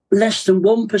less than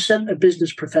 1% of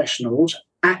business professionals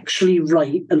actually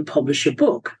write and publish a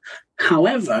book.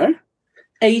 However,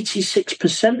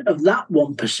 86% of that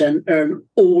 1% earn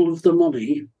all of the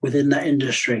money within that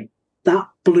industry. That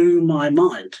blew my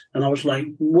mind. And I was like,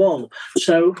 whoa.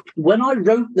 So when I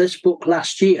wrote this book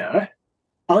last year,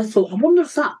 I thought, I wonder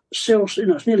if that still,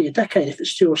 it's nearly a decade, if it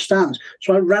still stands.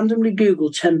 So I randomly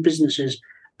Googled 10 businesses,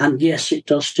 and yes, it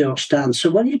does still stand.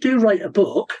 So when you do write a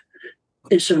book,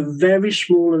 it's a very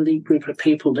small elite group of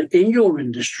people that in your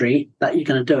industry that you're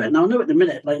going to do it. Now, I know at the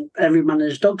minute, like every man and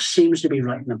his dog seems to be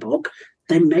writing a book.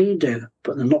 They may do,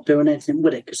 but they're not doing anything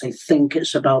with it because they think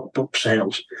it's about book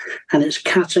sales. And it's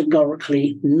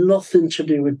categorically nothing to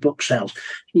do with book sales.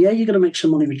 Yeah, you're going to make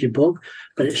some money with your book,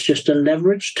 but it's just a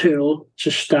leverage tool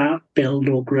to start, build,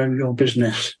 or grow your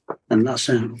business. And that's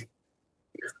it.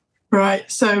 Right.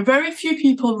 So very few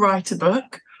people write a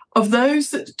book. Of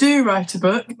those that do write a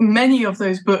book, many of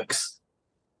those books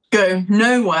go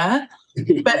nowhere.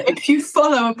 But if you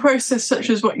follow a process such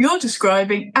as what you're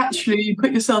describing, actually you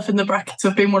put yourself in the bracket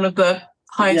of being one of the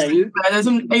highest earners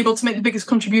and able to make the biggest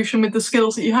contribution with the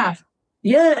skills that you have.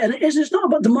 Yeah, and it's not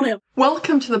about the money.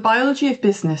 Welcome to the Biology of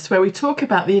Business, where we talk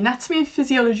about the anatomy and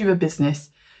physiology of a business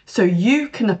so you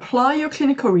can apply your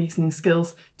clinical reasoning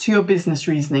skills to your business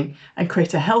reasoning and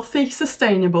create a healthy,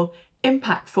 sustainable,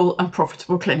 impactful and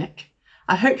profitable clinic.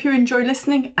 I hope you enjoy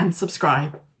listening and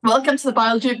subscribe. Welcome to the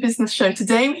Biology of Business show.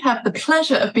 Today we have the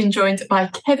pleasure of being joined by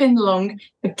Kevin Long,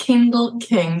 the Kindle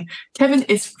King. Kevin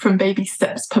is from Baby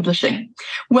Steps Publishing.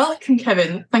 Welcome,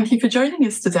 Kevin. Thank you for joining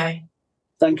us today.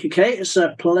 Thank you, Kate. It's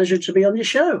a pleasure to be on your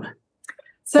show.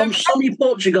 So, from sunny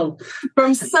Portugal.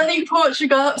 From sunny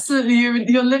Portugal, absolutely.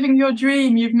 You're living your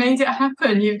dream. You've made it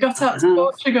happen. You've got out to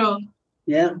Portugal.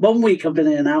 Yeah, 1 week I've been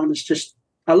here now, and it's just,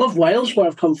 I love Wales, where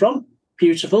I've come from.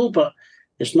 Beautiful, but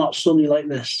it's not sunny like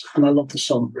this, and I love the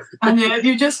sun. And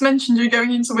you just mentioned you're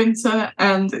going into winter,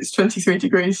 and it's 23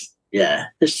 degrees. Yeah,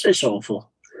 it's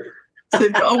awful. So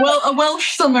you've got a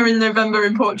Welsh summer in November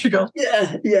in Portugal.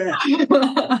 Yeah.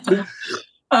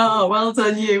 Oh, well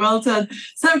done you, well done.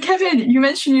 So, Kevin, you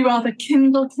mentioned you are the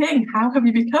Kindle King. How have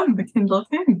you become the Kindle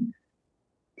King?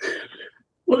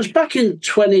 Well, it's back in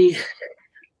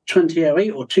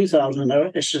 2008 or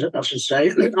 2008, I should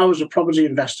say. I was a property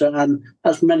investor, and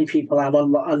as many people have, I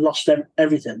lost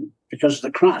everything because of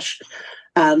the crash.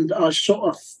 And I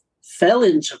sort of fell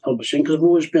into publishing because I've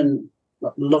always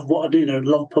love what I do,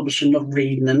 love publishing, love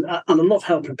reading, and I love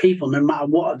helping people no matter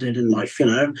what I did in life,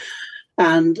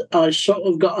 And I sort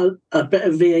of got a bit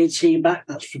of VAT back.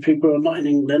 That's for people who are not in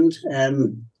England.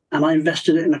 And I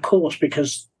invested it in a course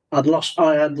because I had lost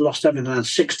everything. I had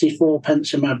 64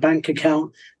 pence in my bank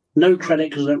account. No credit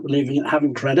because I don't believe in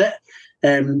having credit.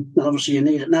 Obviously, you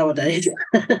need it nowadays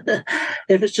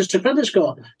if it's just a credit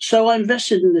score. So I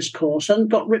invested in this course and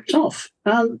got ripped off.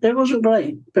 And it wasn't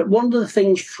great. But one of the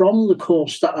things from the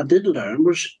course that I did learn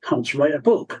was how to write a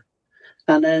book.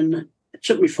 And then it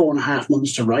took me 4.5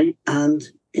 months to write, and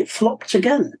it flopped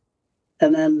again.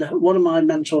 And then one of my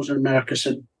mentors in America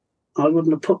said, I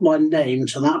wouldn't have put my name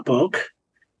to that book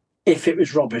if it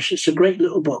was rubbish. It's a great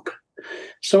little book.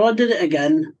 So I did it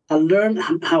again. I learned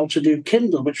how to do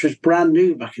Kindle, which was brand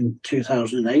new back in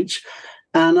 2008.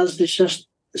 And as they just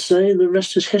say, the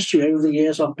rest is history. Over the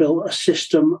years, I've built a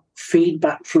system,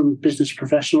 feedback from business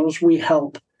professionals. We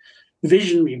help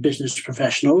visionary business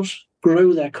professionals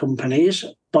grow their companies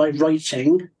by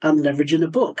writing and leveraging a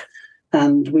book.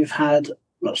 And we've had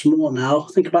lots more now. I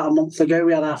think about a month ago,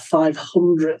 we had our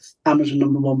 500th Amazon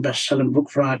 #1 best-selling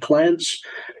book for our clients.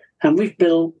 And we've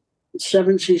built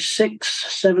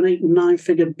 76, 7, 8,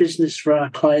 9-figure business for our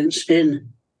clients in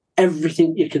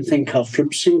everything you can think of,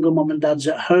 from single mom and dads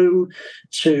at home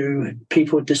to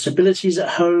people with disabilities at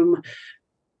home,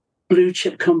 blue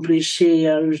chip companies,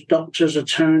 CEOs, doctors,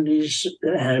 attorneys,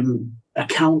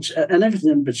 accountants, and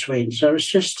everything in between. So it's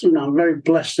just, I'm very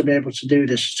blessed to be able to do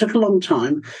this. It took a long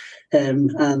time.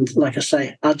 And like I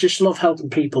say, I just love helping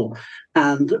people.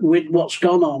 And with what's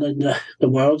gone on in the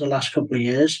world the last couple of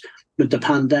years, with the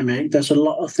pandemic, there's a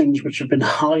lot of things which have been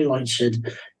highlighted,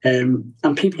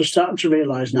 and people are starting to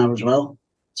realise now as well.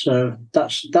 So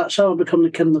that's how I become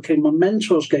the Kindle King. My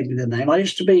mentors gave me the name. I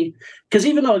used to be, because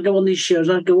even though I go on these shows,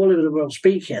 I go all over the world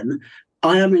speaking,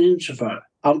 I am an introvert.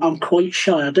 I'm quite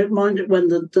shy. I don't mind it when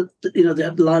the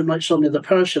limelight's on the other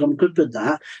person. I'm good with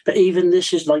that. But even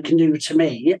this is like new to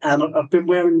me, and I've been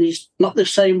wearing these, not the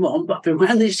same one, but I've been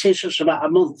wearing these t-shirts for about a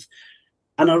month,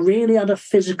 and I really had a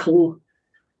physical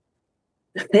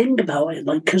thing about it,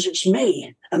 like, because it's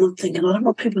me, and I'm thinking, I don't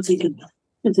want people thinking,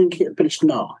 You think it, but it's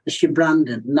not. It's your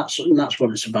branding, and that's what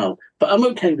it's about. But I'm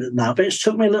okay with it now. But it's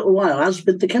took me a little while, as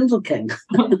with the Kindle King.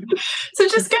 So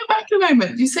just go back a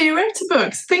moment. You say you wrote a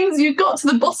book. Things you got to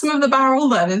the bottom of the barrel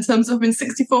then, in terms of having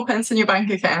 64 pence in your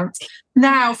bank account.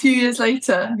 Now, a few years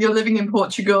later, you're living in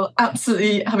Portugal,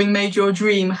 absolutely having made your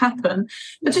dream happen.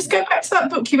 But just go back to that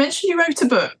book. You mentioned you wrote a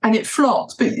book and it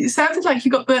flopped, but it sounded like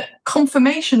you got the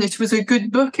confirmation it was a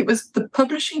good book. It was the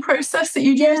publishing process that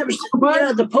you used.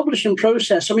 Yeah, the publishing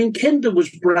process. I mean, Kindle was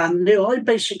brand new. I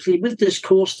basically, with this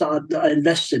course that I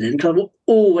invested in, because I will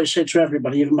always say to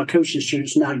everybody, even my coaching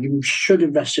students now, you should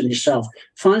invest in yourself.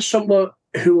 Find somewhere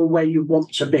who are where you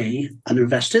want to be and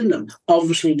invest in them.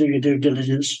 Obviously, do your due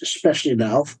diligence, especially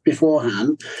now,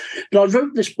 beforehand. But I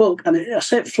wrote this book, and I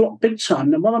say it flopped big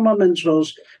time. And one of my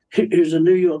mentors, who's a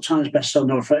New York Times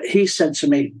bestselling author, he said to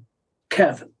me,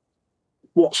 Kev,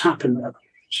 what's happened there?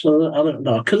 So I don't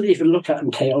know. I couldn't even look at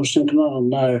him, Kate. I was thinking, oh,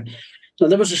 no. So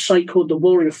there was a site called the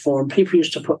Warrior Forum. People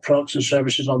used to put products and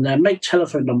services on there, make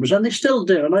telephone numbers, and they still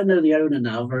do. And I know the owner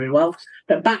now very well.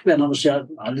 But back then, obviously,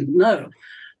 I didn't know.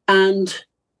 And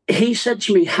he said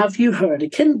to me, have you heard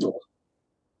of Kindle?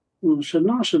 And I said,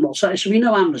 no. I said, what's that? He said, you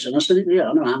know Amazon? I said, yeah,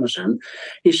 I know Amazon.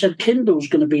 He said, Kindle's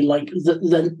going to be like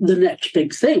the next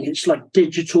big thing. It's like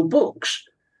digital books.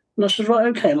 And I said, right,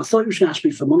 okay. And I thought he was going to ask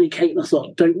me for money, Kate. And I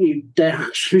thought, don't you dare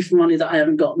ask me for money that I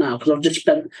haven't got now, because I've just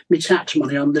spent my tax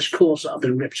money on this course that I've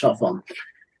been ripped off on.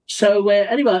 So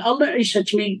anyway, he said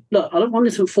to me, look, I don't want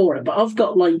anything for it, but I've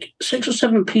got like 6 or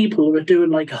 7 people who are doing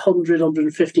like $100,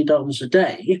 $150 a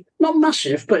day. Not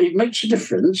massive, but it makes a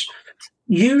difference.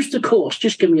 Use the course,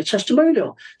 just give me a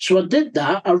testimonial. So I did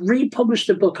that. I republished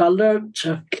the book. I learned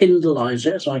to Kindleize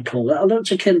it, as I call it. I learned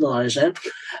to Kindleize it.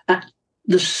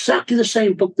 Exactly the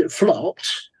same book that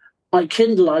flopped, I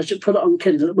Kindleized it, put it on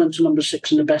Kindle. It went to number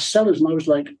 6 in the bestsellers. And I was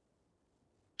like,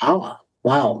 oh,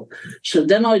 wow. So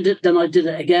then I did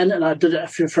it again, and I did it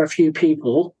for a few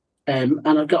people. And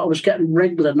I was getting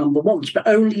regular number 1s, but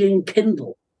only in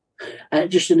Kindle.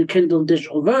 Just in a Kindle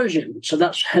digital version. So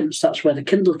that's where the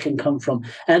Kindle can come from.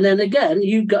 And then again,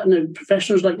 you've got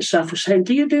professionals like yourself who are saying,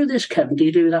 do you do this, Kevin? Do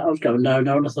you do that? I was going, no. And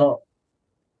I thought,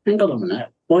 hang on a minute,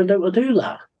 why don't I do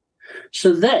that?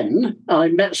 So then I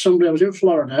met somebody. I was in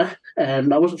Florida,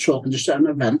 and I wasn't talking, just at an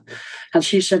event. And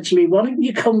she said to me, why don't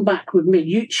you come back with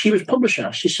me? She was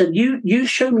publisher. She said, you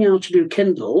show me how to do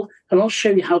Kindle, and I'll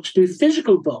show you how to do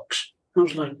physical books. I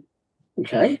was like,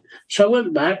 okay. So I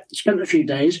went back, spent a few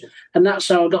days, and that's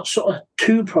how I got sort of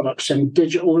 2 products in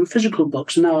digital and physical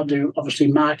books. And now I do, obviously,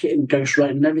 marketing,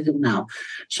 ghostwriting, and everything now.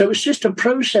 So it's just a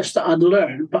process that I'd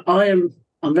learned, but I'm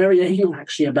very anal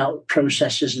actually about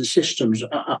processes and systems.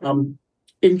 I'm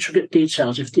intricate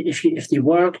details. If they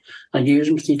work, I use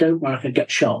them. If they don't work, I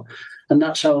get shot. And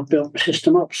that's how I've built the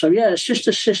system up. So yeah, it's just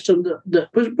a system that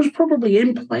was probably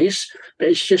in place, but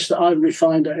it's just that I've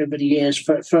refined it over the years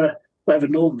for whatever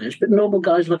normal is. But normal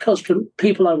guys like us,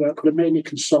 people I work with are mainly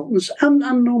consultants and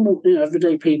normal,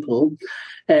 everyday people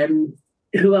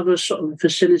who have a sort of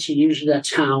vicinity, usually their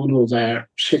town or their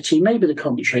city, maybe the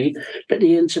country. But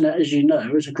the internet, as you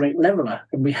know, is a great leveler,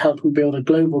 and we help them build a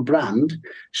global brand,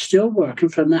 still working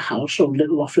from their house or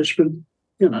little office with,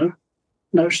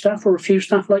 no staff or a few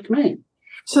staff like me.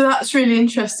 So that's really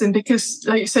interesting because,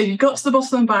 like you say, you got to the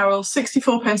bottom of the barrel,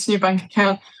 64 pence in your bank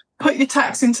account, put your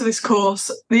tax into this course.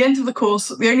 At the end of the course,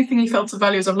 the only thing you felt of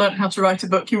value is I've learned how to write a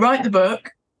book. You write the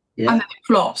book, and then it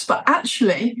flops. But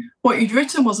actually, what you'd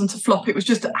written wasn't a flop. It was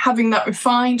just having that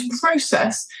refined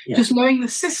process, just knowing the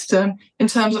system in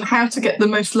terms of how to get the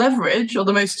most leverage or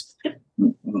the most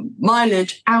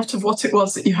mileage out of what it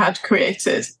was that you had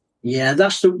created. Yeah,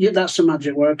 that's the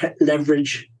magic word,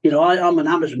 leverage. I'm an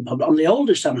Amazon publisher. I'm the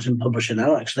oldest Amazon publisher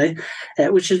now, actually,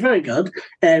 which is very good.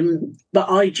 But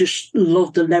I just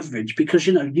love the leverage because,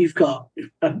 you've got,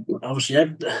 obviously,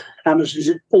 Amazon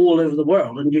is all over the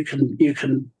world, and you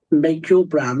can make your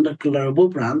brand a global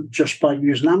brand just by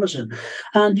using Amazon.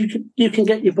 And you can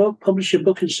get your book, publish your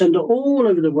book, and send it all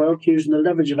over the world using the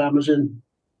leverage of Amazon.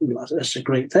 That's a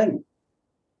great thing.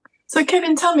 So,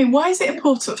 Kevin, tell me, why is it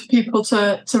important for people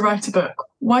to write a book?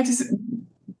 Why does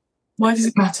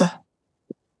it matter?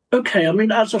 Okay, I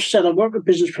mean, as I've said, I work with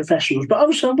business professionals, but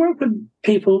also I work with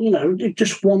people, who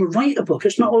just want to write a book.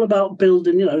 It's not all about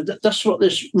building, that's what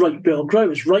this Write, Build, Grow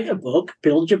is. Write a book,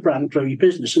 build your brand, grow your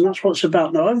business. And that's what it's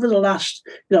about. Now, over the last,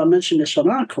 I mentioned this on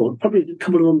our call, probably a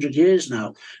couple of 100 years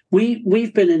now,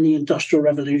 we've been in the Industrial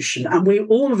Revolution, and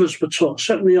all of us were taught,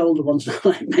 certainly the older ones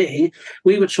like me,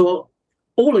 we were taught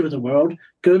all over the world,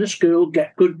 go to school,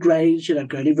 get good grades, go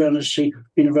to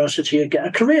university and get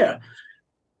a career.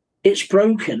 it's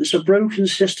broken. It's a broken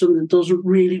system that doesn't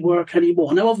really work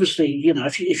anymore. Now, obviously,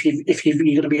 if you're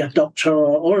going to be a doctor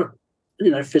or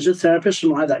physiotherapist,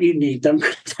 something like that, you need them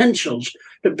credentials.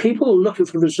 But people are looking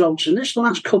for results. In this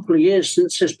last couple of years,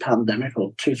 since this pandemic,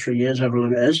 or 2-3 years, however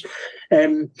long it is,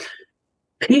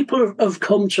 people have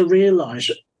come to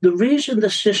realise the reason the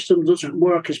system doesn't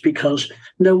work is because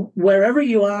wherever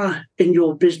you are in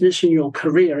your business, in your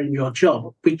career, in your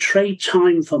job, we trade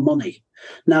time for money.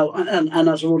 Now, and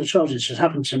as I've already told you, this has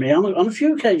happened to me on a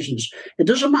few occasions. It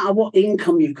doesn't matter what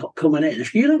income you've got coming in.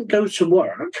 If you don't go to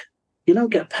work, you don't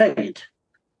get paid.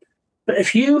 But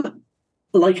if you,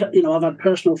 I've had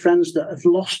personal friends that have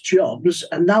lost jobs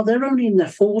and now they're only in their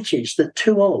 40s. They're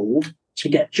too old to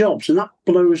get jobs. And that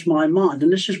blows my mind.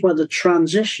 And this is where the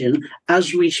transition,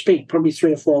 as we speak, probably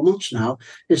 3 or 4 months now,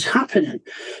 is happening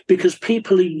because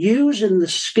people are using the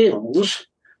skills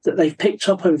that they've picked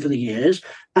up over the years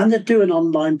and they're doing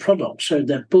online products. So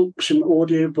they're books and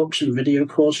audio books and video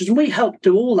courses. And we help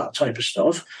do all that type of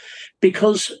stuff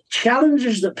because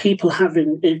challenges that people have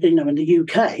in the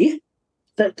UK,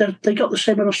 they got the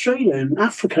same in Australia and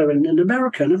Africa and in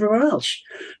America and everywhere else.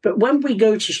 But when we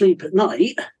go to sleep at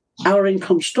night, our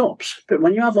income stops. But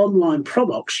when you have online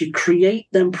products, you create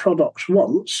them products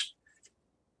once.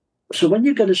 So when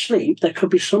you go to sleep, there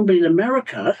could be somebody in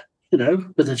America,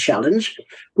 with a challenge,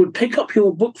 would pick up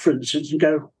your book, for instance, and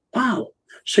go, wow,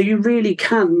 so you really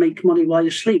can make money while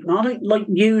you sleep. And I don't like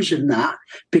using that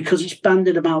because it's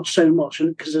bandied about so much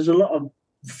and because there's a lot of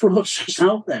fraudsters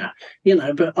out there,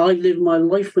 but I live my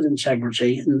life with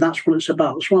integrity and that's what it's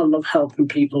about. That's why I love helping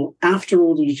people after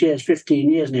all these years, 15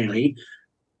 years nearly,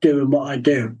 doing what I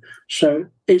do. So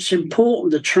it's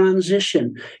important, the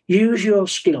transition. Use your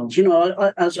skills.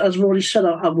 As I've already said,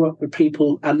 I've worked with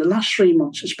people, and the last 3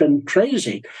 months it's been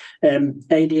crazy.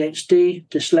 ADHD,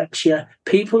 dyslexia,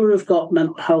 people who have got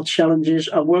mental health challenges.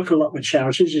 I work a lot with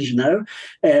charities, as you know,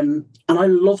 and I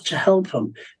love to help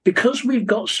them because we've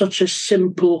got such a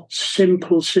simple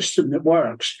system that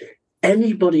works.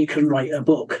 Anybody can write a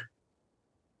book.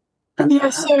 And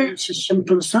so it's as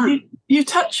simple as that. You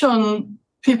touch on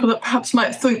people that perhaps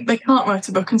might think they can't write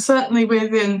a book. And certainly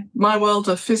within my world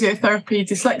of physiotherapy,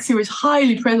 dyslexia is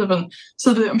highly prevalent.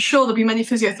 So that I'm sure there'll be many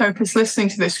physiotherapists listening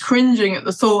to this cringing at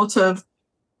the thought of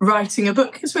writing a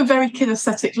book because we're very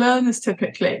kinesthetic learners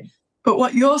typically. But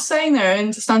what you're saying there, I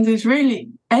understand, is really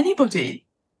anybody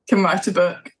can write a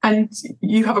book. And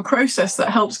you have a process that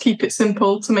helps keep it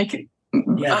simple to make it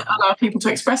allow people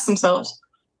to express themselves.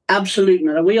 Absolutely.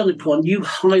 Now, we on the point, you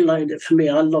highlighted it for me.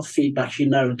 I love feedback,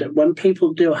 that when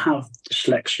people do have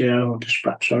dyslexia or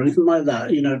dyspraxia or anything like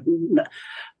that,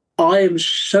 I am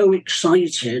so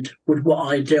excited with what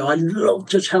I do. I love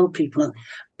to tell people,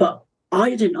 but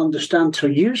I didn't understand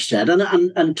till you said,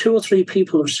 and 2 or 3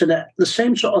 people have said it, the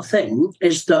same sort of thing,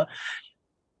 is that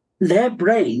their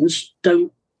brains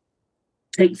don't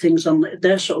take things on,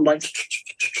 they're sort of like,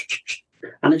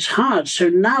 and it's hard. So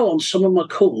now on some of my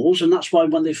calls, and that's why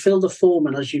when they fill the form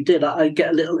in, as you did, I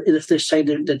get a little, if they say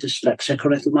they're dyslexic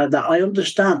or anything like that, I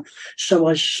understand. So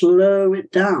I slow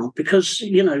it down because,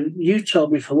 you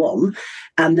told me for one,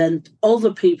 and then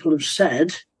other people have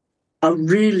said, I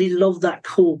really love that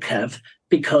call, Kev,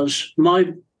 because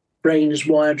my brain is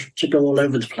wired to go all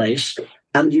over the place.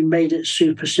 And you made it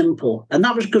super simple. And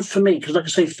that was good for me because, like I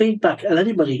say, feedback, and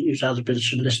anybody who's out of business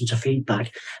should listen to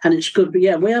feedback. And it's good.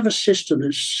 But, we have a system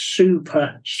that's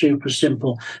super, super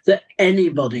simple that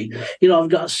anybody, I've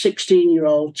got a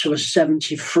 16-year-old to a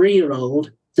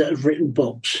 73-year-old that have written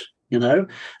books, and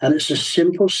it's a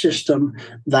simple system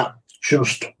that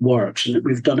just works. And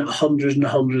we've done it hundreds and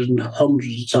hundreds and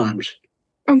hundreds of times.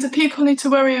 And do people need to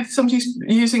worry if somebody's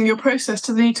using your process?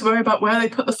 Do they need to worry about where they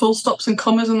put the full stops and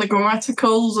commas and the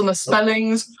grammaticals and the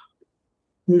spellings?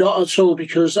 Not at all,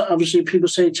 because obviously people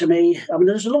say to me,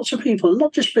 there's lots of people,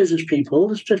 not just business people,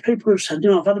 there's just people who've said,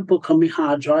 I've had a book on my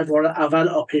hard drive or I've had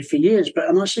it up here for years,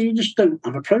 and I say, you just don't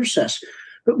have a process.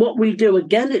 But what we do,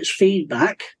 again, it's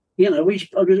feedback.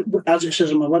 As it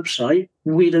says on my website,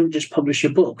 we don't just publish a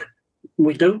book.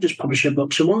 We don't just publish a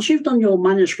book. So once you've done your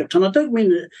manuscript, and I don't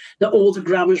mean that all the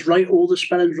grammar's right, all the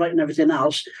spelling's right and everything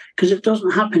else, because it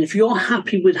doesn't happen. If you're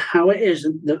happy with how it is,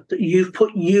 and that you've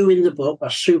put you in the book,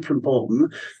 that's super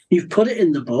important. You've put it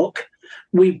in the book.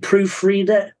 We proofread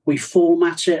it, we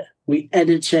format it, we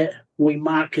edit it, we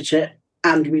market it,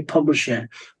 and we publish it.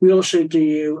 We also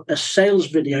do a sales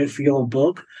video for your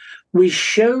book. We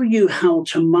show you how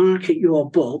to market your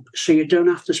book so you don't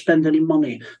have to spend any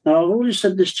money. Now, I've already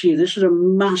said this to you. This is a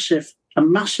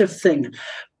massive thing.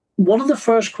 One of the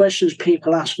first questions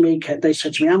people ask me, they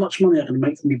said to me, how much money am I going to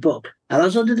make from your book? And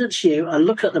as I did it to you, I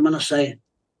look at them and I say,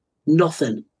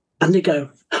 nothing. And they go,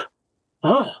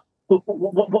 Why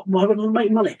would I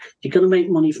make money? You're going to make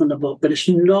money from the book, but it's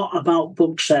not about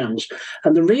book sales.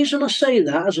 And the reason I say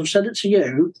that, as I've said it to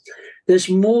you, there's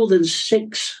more than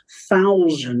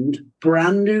 6,000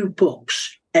 brand new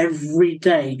books every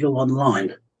day go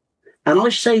online. And I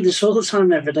say this all the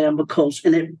time, every day on the calls,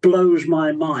 and it blows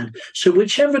my mind. So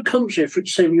whichever country, if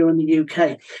say you're in the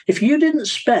UK, if you didn't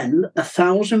spend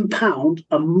 £1,000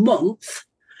 a month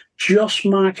just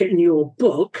marketing your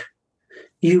book,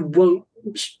 you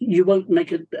won't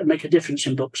make a difference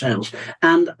in book sales.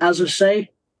 And as I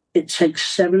say, it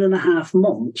takes 7.5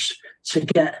 months to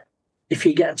get, if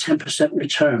you get a 10%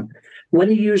 return. When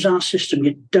you use our system,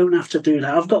 you don't have to do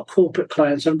that. I've got corporate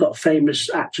clients, I've got famous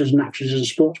actors and actresses and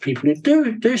sports people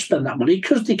who do spend that money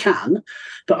because they can.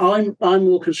 But I'm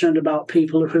more concerned about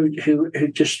people who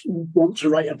just want to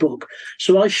write a book.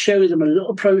 So I show them a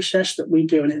little process that we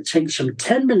do, and it takes them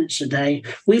 10 minutes a day.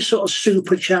 We sort of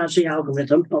supercharge the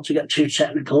algorithm, not to get too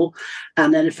technical.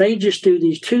 And then if they just do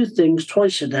these 2 things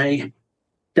twice a day,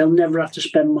 they'll never have to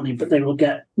spend money, but they will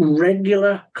get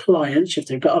regular clients if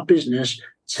they've got a business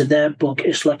to their book.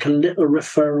 It's like a little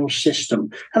referral system.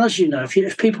 And as you know,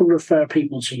 if people refer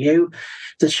people to you,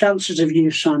 the chances of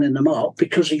you signing them up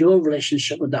because of your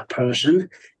relationship with that person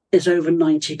is over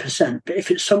 90%. But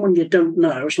if it's someone you don't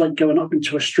know, it's like going up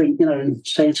into a street, and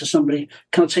saying to somebody,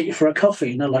 "Can I take you for a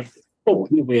coffee?" And they're like, "Oh,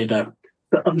 you weirdo."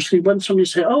 But obviously when somebody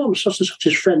says, "Oh, I'm such and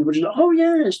such's friend," which is like, "Oh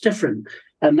yeah, it's different."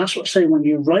 And that's what I'm saying, when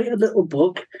you write a little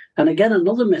book, and again,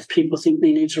 another myth, people think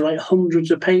they need to write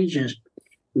hundreds of pages.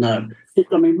 No.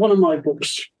 I mean, one of my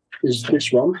books is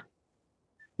this one.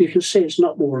 You can see it's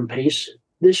not War and Peace.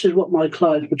 This is what my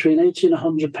clients, between 80 and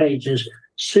 100 pages,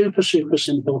 super, super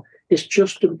simple. It's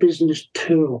just a business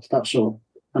tool, that's all.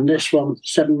 And this one,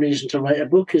 7 Reasons to Write a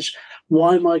Book, is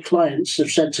why my clients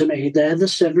have said to me, they're the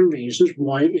 7 reasons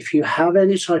why, if you have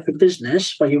any type of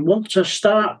business where you want to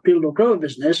start, build or grow a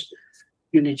business,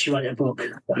 you need to write a book.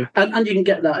 And you can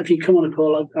get that. If you come on a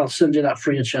call, I'll send you that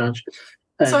free of charge.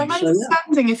 So I'm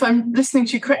understanding, if I'm listening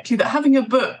to you correctly, that having a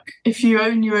book, if you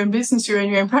own your own business, you own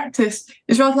your own practice,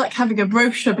 is rather like having a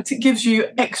brochure, but it gives you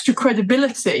extra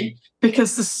credibility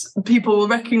because people will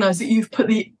recognise that you've put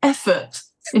the effort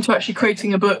into actually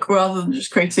creating a book rather than just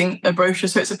creating a brochure.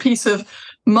 So it's a piece of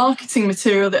marketing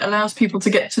material that allows people to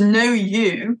get to know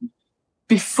you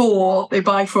before they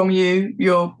buy from you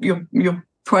your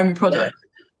primary product.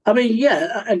 I mean,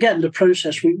 yeah, again, the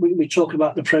process, we talk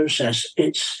about the process.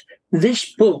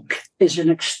 This book is an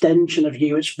extension of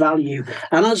you, its value.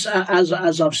 And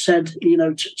as I've said,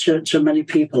 to many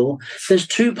people, there's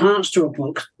 2 parts to a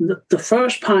book. The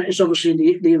first part is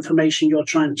obviously the information you're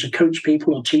trying to coach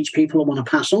people or teach people or want to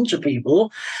pass on to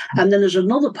people. And then there's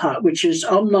another part, which is,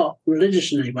 I'm not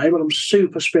religious in any way, but I'm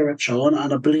super spiritual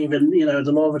and I believe in,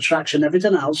 the law of attraction and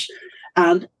everything else.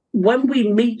 And when we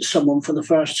meet someone for the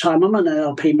first time, I'm an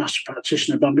NLP master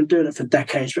practitioner, but I've been doing it for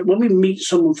decades. But when we meet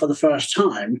someone for the first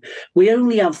time, we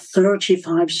only have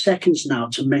 35 seconds now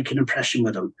to make an impression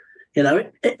with them.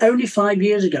 Only 5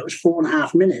 years ago, it was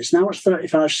 4.5 minutes. Now it's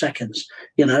 35 seconds,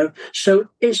 So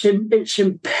it's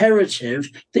imperative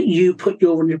that you put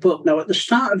your book. Now, at the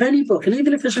start of any book, and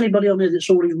even if there's anybody on there that's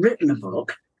already written a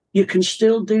book, you can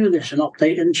still do this and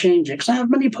update and change it. Because I have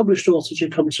many published authors who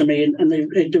come to me and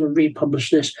they do a republish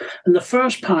this. And the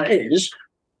first part is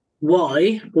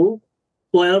why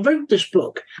I wrote this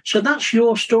book. So that's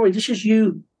your story. This is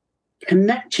you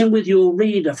connecting with your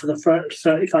reader for the first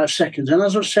 35 seconds. And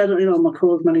as I've said, on my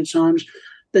calls many times,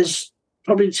 there's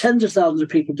probably tens of thousands of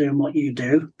people doing what you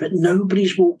do, but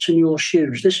nobody's walked in your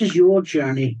shoes. This is your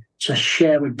journey to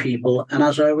share with people. And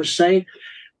as I always say,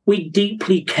 we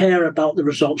deeply care about the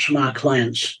results from our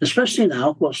clients, especially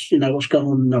now, what's going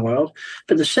on in the world.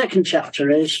 But the second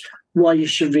chapter is why you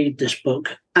should read this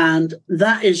book. And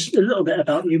that is a little bit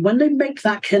about you. When they make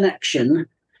that connection,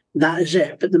 that is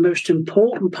it. But the most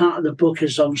important part of the book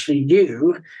is obviously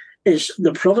is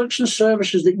the products and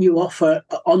services that you offer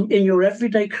in your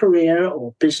everyday career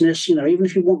or business, even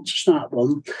if you want to start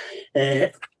one,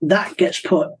 that gets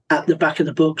put at the back of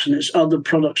the books, and it's other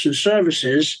products and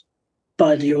services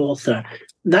by the author.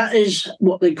 That is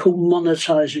what they call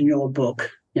monetizing your book,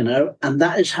 and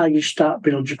that is how you start,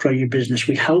 build, to grow your business.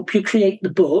 We help you create the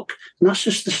book, and that's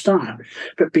just the start.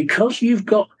 But because you've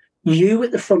got you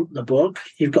at the front of the book,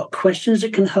 you've got questions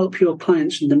that can help your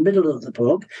clients in the middle of the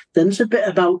book, then there's a bit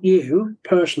about you,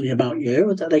 personally about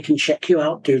you, that they can check you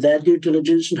out, do their due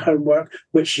diligence and homework,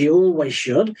 which you always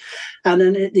should. And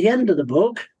then at the end of the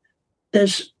book,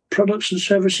 there's products and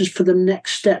services for the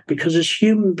next step, because as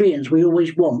human beings, we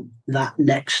always want that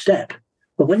next step.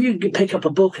 But when you pick up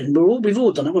a book, and we've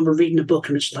all done it when we're reading a book,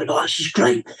 and it's like, oh, this is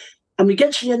great. And we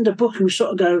get to the end of the book and we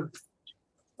sort of go,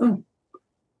 oh,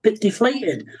 bit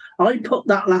deflated. I put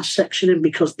that last section in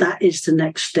because that is the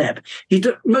next step.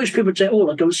 Most people say, "Oh,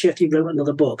 I'll go and see if you wrote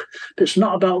another book," but it's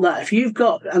not about that. If you've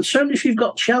got, and certainly if you've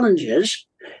got challenges,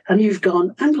 and you've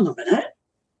gone, "Hang on a minute,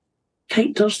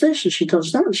 Kate does this, and she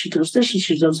does that, and she does this, and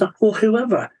she does that," or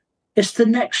whoever. It's the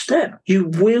next step. You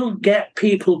will get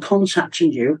people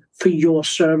contacting you for your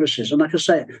services. And like I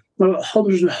say, I've got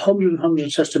hundreds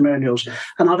of testimonials.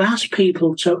 And I've asked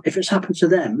people to, if it's happened to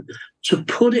them, to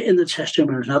put it in the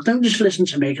testimonials. Now, don't just listen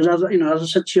to me, because as I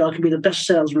said to you, I can be the best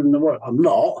salesman in the world. I'm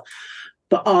not.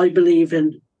 But I believe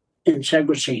in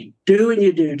integrity, doing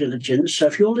your due diligence. So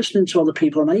if you're listening to other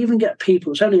people, and I even get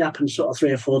people, it's only happened sort of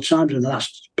 3 or 4 times in the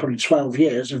last probably 12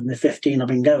 years of the 15 I've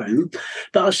been going,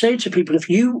 but I say to people,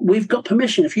 we've got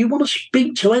permission, if you want to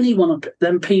speak to any one of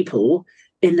them people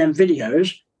in them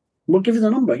videos, we'll give you the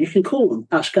number. You can call them,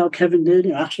 ask how Kevin did,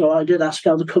 ask how I did, ask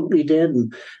how the company did,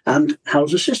 and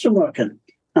how's the system working.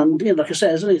 And like I say,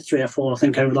 there's only 3 or 4 I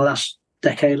think over the last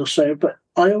decade or so, but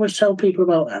I always tell people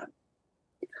about that.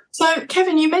 So,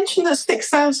 Kevin, you mentioned that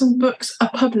 6,000 books are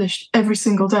published every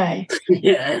single day.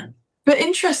 Yeah. But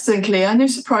interestingly, I know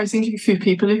surprisingly few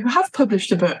people who have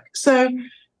published a book. So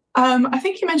I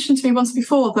think you mentioned to me once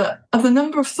before that of the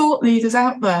number of thought leaders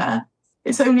out there,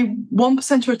 it's only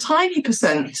 1% or a tiny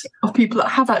percent of people that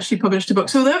have actually published a book.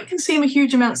 So although it can seem a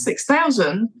huge amount,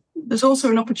 6,000, there's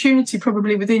also an opportunity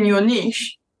probably within your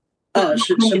niche. Oh, it's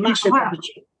a massive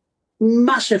opportunity.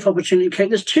 Massive opportunity, Kate.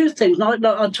 There's 2 things.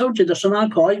 I told you this on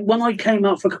Alcohol. When I came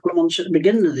out for a couple of months at the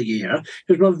beginning of the year,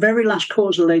 it was my very last call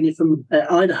as a lady from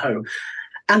Idaho.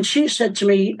 And she said to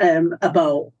me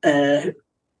about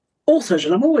authors,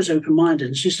 and I'm always open-minded,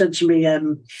 and she said to me,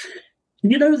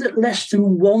 you know that less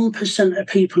than 1% of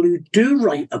people who do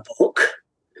write a book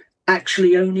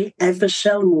actually only ever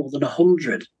sell more than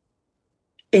 100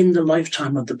 in the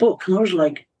lifetime of the book. And I was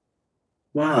like,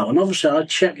 wow. And obviously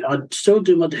I'd still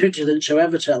do my due diligence,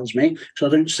 whoever tells me, so I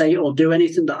don't say or do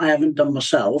anything that I haven't done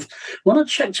myself. When I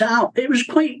checked it out, it was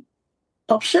quite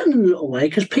upsetting in a little way,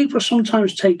 because people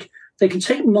sometimes they can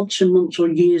take months and months or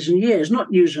years and years,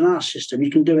 not using our system.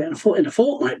 You can do it in a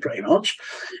fortnight pretty much.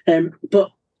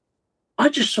 But I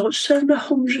just thought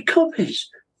 700 copies.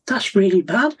 That's really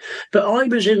bad. But I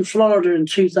was in Florida in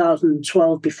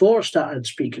 2012 before I started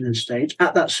speaking in stage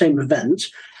at that same event.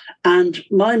 And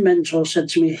my mentor said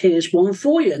to me, here's one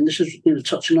for you. And this is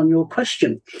touching on your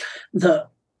question, that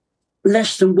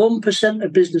less than 1%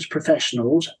 of business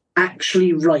professionals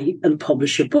actually write and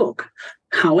publish a book.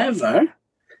 However,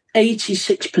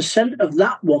 86% of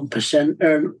that 1%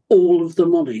 earn all of the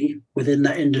money within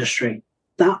that industry.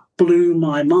 That blew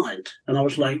my mind. And I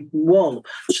was like, whoa.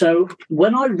 So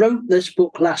when I wrote this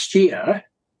book last year,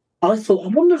 I thought, I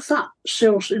wonder if that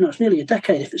still, it's nearly a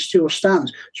decade, if it still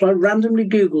stands. So I randomly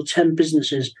Googled 10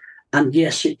 businesses, and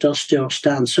yes, it does still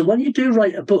stand. So when you do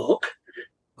write a book,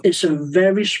 it's a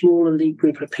very small elite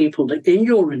group of people that in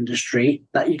your industry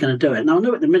that you're going to do it. Now, I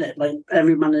know at the minute, like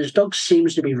every man and his dog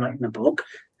seems to be writing a book.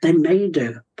 They may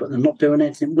do, but they're not doing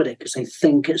anything with it because they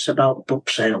think it's about book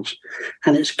sales.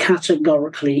 And it's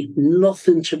categorically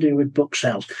nothing to do with book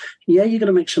sales. Yeah, you're going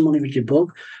to make some money with your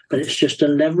book, but it's just a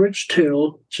leverage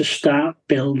tool to start,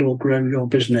 build, or grow your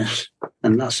business.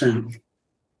 And that's it.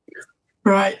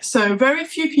 Right. So very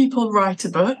few people write a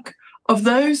book. Of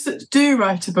those that do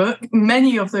write a book,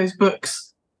 many of those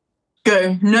books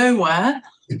go nowhere.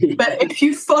 But if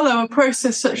you follow a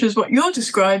process such as what you're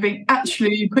describing,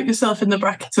 actually you put yourself in the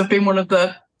bracket of being one of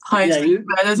the highest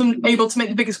earners and able to make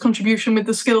the biggest contribution with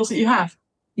the skills that you have.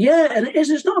 Yeah, and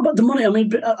it's not about the money. I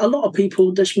mean, a lot of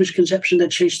people, this misconception, they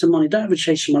chase the money. Don't ever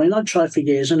chase the money. And I've tried for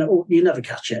years, and you never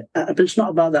catch it. But it's not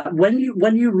about that. When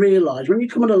you realise, when you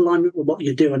come in alignment with what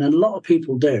you're doing, and a lot of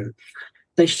people do,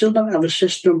 they still don't have a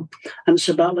system. And it's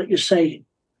about, like you say,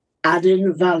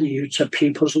 adding value to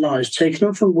people's lives, taking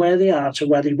them from where they are to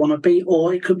where they want to be,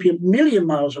 or it could be a million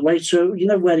miles away to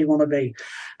where they want to be.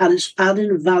 And it's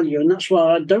adding value. And that's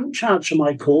why I don't charge for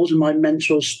my calls, and my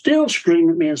mentors still scream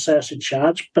at me and say I should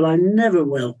charge, but I never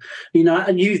will.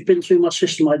 And you've been through my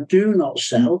system. I do not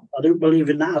sell. I don't believe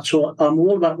in that at all. I'm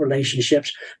all about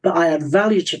relationships, but I add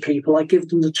value to people. I give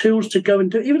them the tools to go and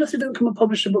do, even if they don't come and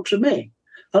publish the books with me.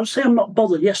 I would say I'm not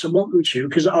bothered. Yes, I want them to,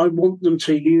 because I want them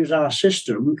to use our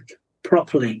system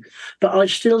properly. But I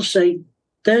still say,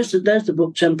 there's the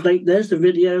book template, there's the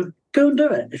video, go and do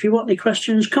it. If you want any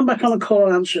questions, come back on a call,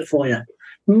 I'll answer it for you.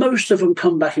 Most of them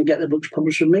come back and get their books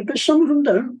published with me, but some of them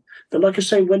don't. But like I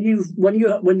say, when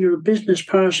you're a business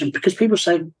person, because people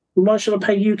say, why should I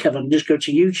pay you, Kevin? Just go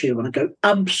to YouTube. And I go,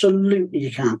 absolutely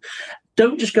you can.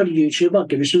 Don't just go to YouTube, I'll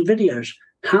give you some videos.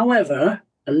 However,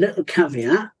 a little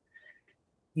caveat,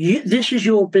 This is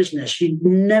your business. You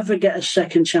never get a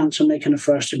second chance of making a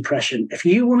first impression. If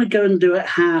you want to go and do it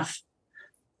half,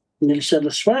 nearly said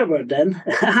a swear word then,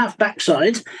 half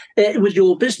backside with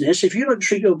your business, if you don't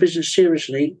treat your business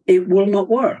seriously, it will not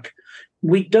work.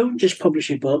 We don't just publish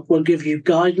a book. We'll give you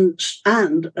guidance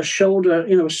and a shoulder,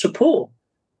 support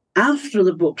after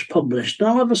the book's published.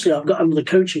 Now, obviously, I've got another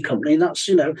coaching company. That's,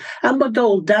 and my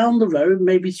goal down the road,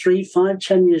 maybe 3, 5,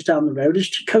 10 years down the road, is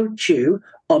to coach you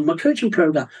on my coaching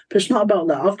program. But it's not about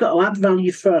that. I've got to add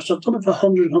value first. I've done it for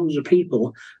hundreds of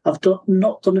people. I've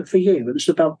not done it for you. And it's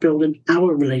about building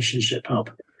our relationship up,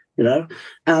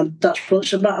 and that's what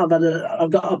it's about.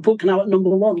 I've got a book now at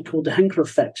 #1 called The Henkel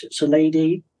Effect. It's a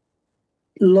lady,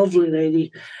 lovely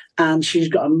lady, and she's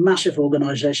got a massive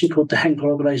organisation called the Henkel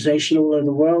Organisation all over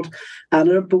the world, and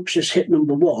her book's just hit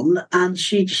 #1, and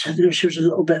she just said, she was a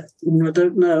little bit, I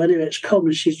don't know, anyway, it's come,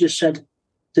 and she just said,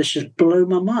 this just blew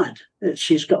my mind.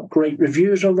 She's got great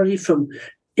reviews already from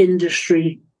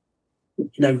industry,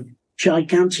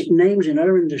 gigantic names in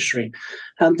her industry.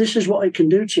 And this is what it can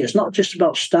do to you. It's not just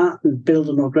about starting,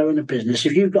 building or growing a business.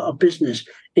 If you've got a business,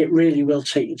 it really will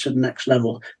take you to the next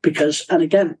level. Because, and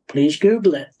again, please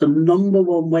Google it, the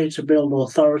 #1 way to build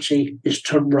authority is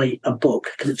to write a book,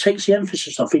 because it takes the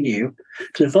emphasis off of you.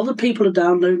 Because if other people are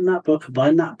downloading that book or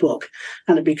buying that book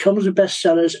and it becomes a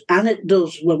bestsellers, and it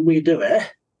does when we do it,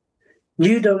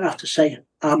 you don't have to say,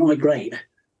 am I great?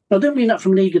 I don't mean that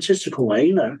from an egotistical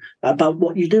way, about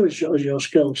what you do as your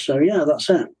skills. So, yeah, that's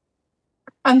it.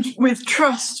 And with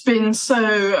trust being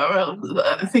so,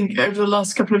 I think over the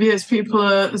last couple of years,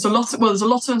 there's a lot of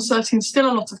uncertainty and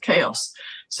still a lot of chaos.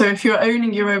 So if you're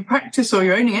owning your own practice or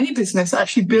you're owning any business,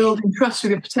 actually building trust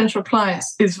with your potential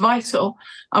clients is vital.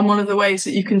 And one of the ways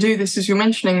that you can do this, as you're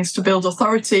mentioning, is to build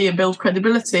authority and build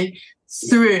credibility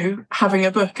through having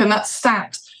a book. And that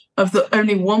stat of the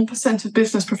only 1% of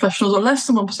business professionals, or less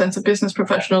than 1% of business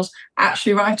professionals,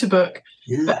 actually write a book.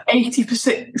 Yeah. But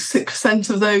 86%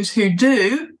 of those who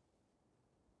do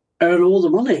earn all the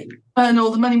money.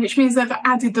 Which means they've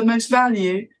added the most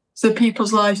value to the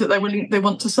people's lives that they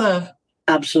want to serve.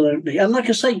 Absolutely. And like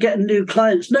I say, getting new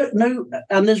clients. No,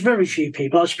 and there's very few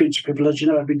people. I speak to people, as you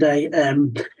know, every day.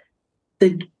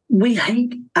 We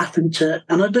hate having to,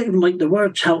 and I don't even like the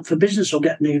word help for business or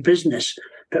get new business.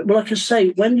 But like I say,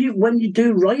 when you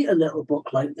do write a little book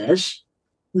like this,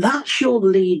 that's your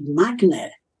lead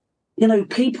magnet.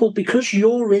 People, because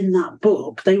you're in that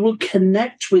book, they will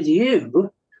connect with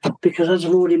you because, as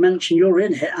I've already mentioned, you're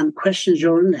in it and questions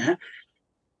you're in there.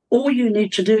 All you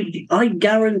need to do, I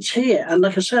guarantee it. And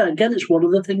like I said, again, it's one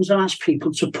of the things I ask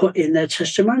people to put in their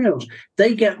testimonials.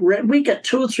 We get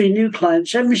 2 or 3 new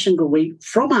clients every single week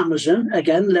from Amazon,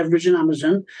 again, leveraging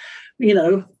Amazon.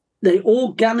 They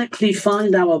organically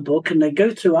find our book and they go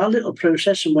through our little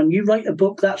process. And when you write a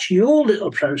book, that's your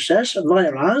little process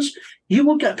via ours. You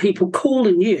will get people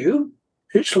calling you.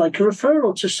 It's like a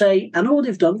referral to say, I know what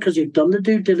they've done because you've done the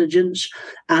due diligence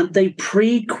and they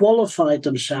pre-qualified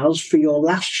themselves for your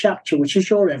last chapter, which is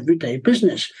your everyday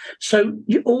business. So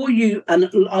and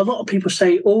a lot of people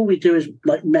say, all we do is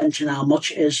like mention how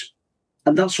much it is.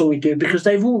 And that's all we do because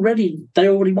they already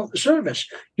want the service.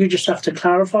 You just have to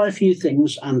clarify a few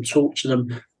things and talk to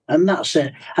them. And that's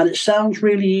it. And it sounds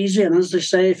really easy. And as they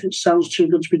say, if it sounds too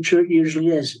good to be true, it usually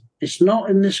is. It's not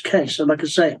in this case. And like I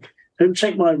say, don't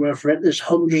take my word for it. There's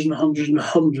hundreds and hundreds and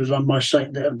hundreds on my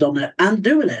site that have done it and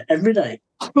doing it every day.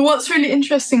 But what's really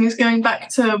interesting is going back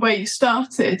to where you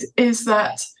started is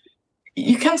that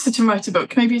you can sit and write a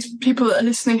book. Maybe people that are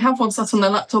listening have one sat on their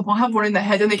laptop or have one in their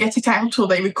head and they get it out or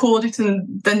they record it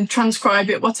and then transcribe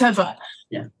it, whatever.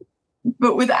 Yeah.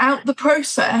 But without the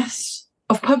process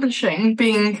of publishing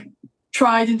being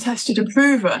tried and tested and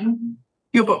proven,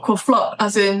 your book will flop,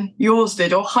 as in yours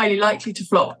did, or highly likely to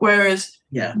flop. Whereas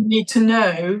you need to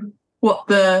know what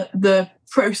the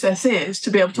process is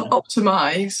to be able to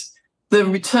optimize the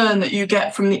return that you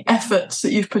get from the efforts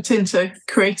that you've put into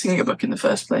creating a book in the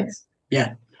first place.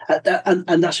 Yeah.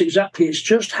 And that's exactly, it's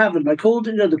just having, like all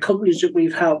the companies that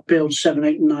we've helped build 7,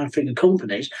 8, and 9 figure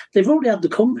companies, they've already had the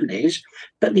companies,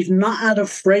 but they've not had a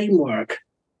framework.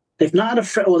 They've not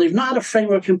had a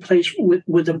framework in place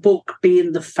with the book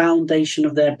being the foundation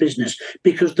of their business,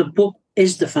 because the book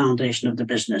is the foundation of the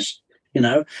business.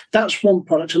 That's one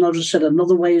product. And as I said,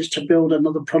 another way is to build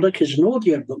another product is an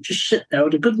audio book. Just sit there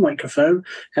with a good microphone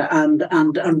and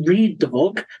read the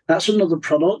book. That's another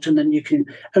product. And then you can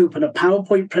open a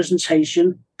PowerPoint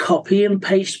presentation, copy and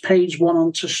paste page 1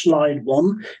 onto slide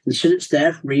 1, and sit it's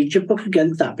there, read your book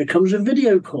again. That becomes a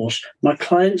video course. My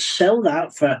clients sell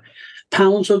that for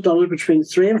pounds or dollars, between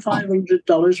 $300 and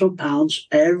 $500 or pounds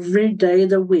every day of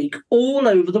the week, all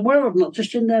over the world, not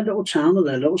just in their little town or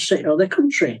their little city or their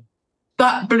country.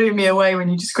 That blew me away when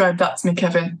you described that to me,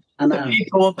 Kevin. I know. That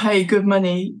people will pay good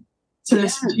money to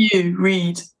listen to you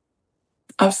read.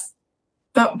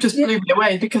 That just blew me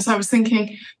away, because I was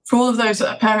thinking, for all of those that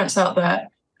are parents out there,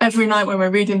 every night when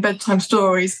we're reading bedtime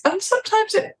stories, and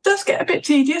sometimes it does get a bit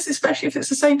tedious, especially if it's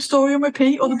the same story on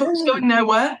repeat or the book's going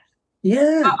nowhere.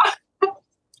 Yeah.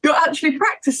 You're actually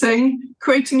practicing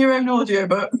creating your own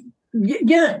audiobook.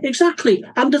 Yeah, exactly.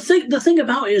 And the thing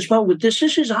about it as well with this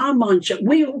is our mindset.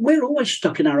 We're always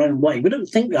stuck in our own way. We don't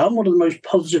think I'm one of the most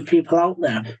positive people out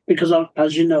there, because,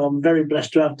 as you know, I'm very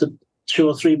blessed to have the 2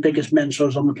 or 3 biggest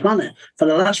mentors on the planet for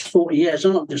the last 40 years.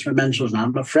 I'm not just my mentors now,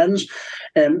 my friends.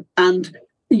 And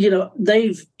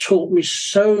they've taught me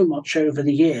so much over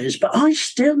the years, but I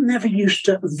still never used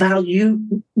to value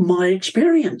my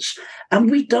experience. And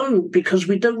we don't, because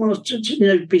we don't want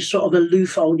to, be sort of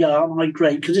aloof. Oh, yeah, aren't I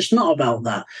great? Because it's not about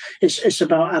that. It's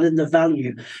about adding the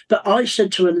value. But I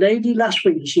said to a lady last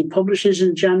week, she publishes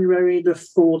in January the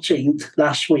 14th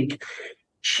last week,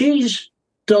 she's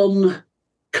done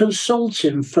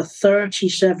consulting for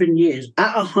 37 years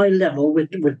at a high level with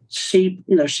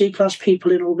C-class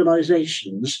people in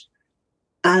organisations,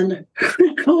 and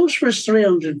her course was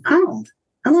 £300. And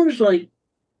I was like,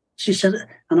 she said,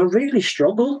 and I really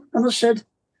struggle. And I said,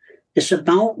 it's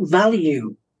about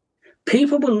value.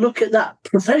 People will look at that,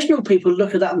 professional people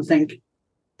look at that and think,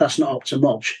 that's not up to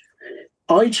much.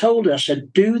 I told her, I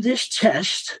said, do this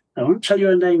test. I won't tell you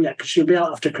her name yet because she'll be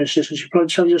out after Christmas and she'll probably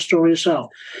tell you a story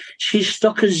herself. She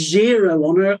stuck a 0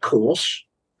 on her course.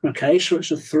 Okay, so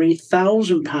it's a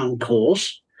 £3,000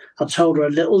 course. I told her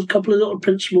a couple of little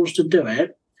principles to do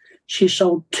it. She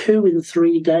sold 2 in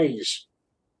 3 days.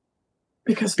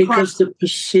 Because the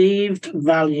perceived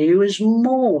value is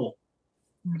more.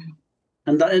 Mm-hmm.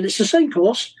 And it's the same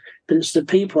course, but it's the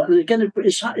people. And again,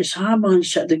 it's our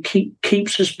mindset that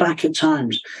keeps us back at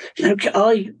times.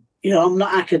 I'm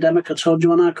not academic. I told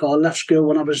you on our call, I left school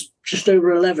when I was just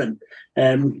over 11.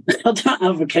 I don't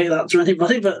advocate that to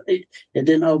anybody, but it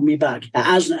didn't hold me back. It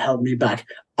hasn't held me back.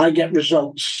 I get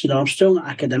results. I'm still not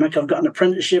academic. I've got an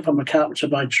apprenticeship. I'm a carpenter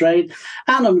by trade,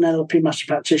 and I'm an NLP master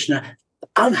practitioner.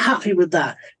 I'm happy with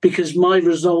that because my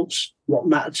results, what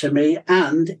matter to me.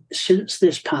 And since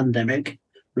this pandemic,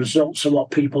 results are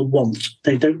what people want.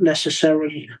 They don't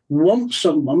necessarily want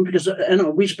someone because,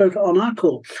 we spoke on our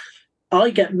call. I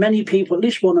get many people, at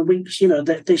least one a week,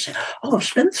 they say, oh, I've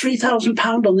spent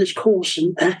 £3,000 on this course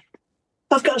and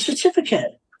I've got a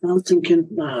certificate. And I'm thinking,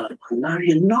 no,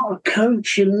 you're not a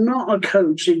coach. You're not a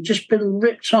coach. You've just been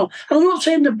ripped off. And I'm not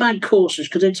saying they're bad courses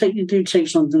because you do take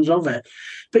some things of it.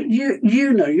 But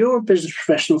you're a business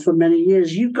professional for many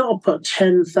years. You've got to put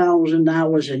 10,000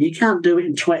 hours in. You can't do it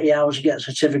in 20 hours to get a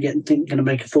certificate and think you're going to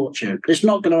make a fortune. It's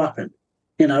not going to happen.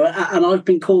 And I've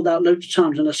been called out loads of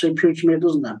times and I say, prove to me it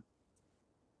doesn't happen.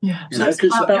 Yeah, so it's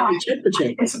about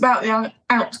integrity. It's about the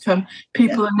outcome.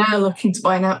 People are now looking to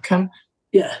buy an outcome.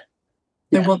 Yeah.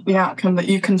 They want the outcome that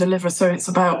you can deliver. So it's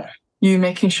about you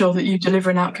making sure that you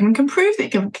deliver an outcome and can prove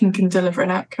that you can deliver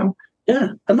an outcome. Yeah,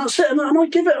 and that's it. And I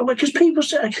give it away because people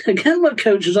say, again, my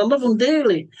coaches, I love them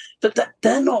dearly, but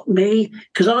they're not me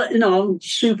because I'm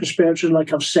super spiritual,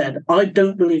 like I've said. I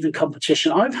don't believe in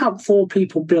competition. I've helped 4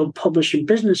 people build publishing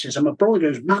businesses, and my brother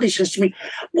goes, Matt, he says to me,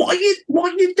 what are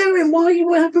you doing? Why are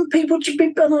you helping people to be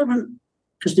better?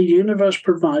 Because the universe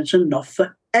provides enough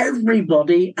for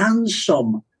everybody and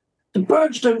some. The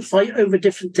birds don't fight over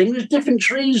different things. There's different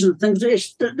trees and things.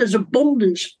 There's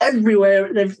abundance everywhere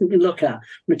and everything you look at.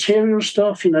 Material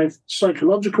stuff,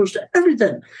 psychological stuff,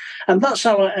 everything. And that's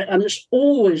how and it's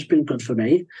always been good for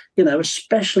me,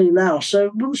 especially now.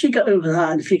 So once you get over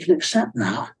that, and if you can accept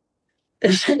that,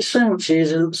 it's so much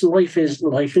easier. Life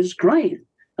is great.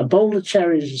 A bowl of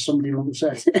cherries, as somebody once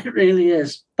said. It really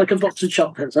is. Like a box of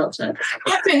chocolates, that's it.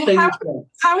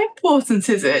 How important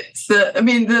is it that,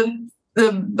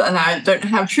 and I don't know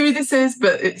how true this is,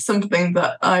 but it's something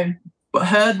that I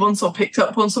heard once or picked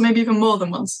up once or maybe even more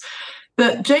than once,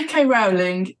 that J.K.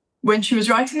 Rowling, when she was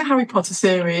writing the Harry Potter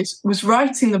series, was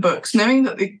writing the books knowing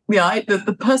that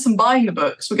the person buying the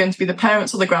books were going to be the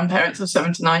parents or the grandparents of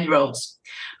 7 to 9-year-olds.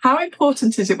 How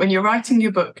important is it when you're writing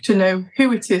your book to know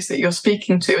who it is that you're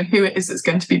speaking to and who it is that's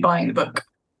going to be buying the book?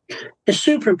 It's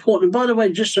super important. And by the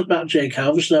way, just about JK,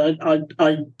 obviously,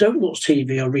 I don't watch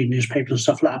TV or read newspapers and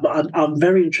stuff like that, but I'm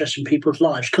very interested in people's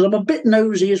lives because I'm a bit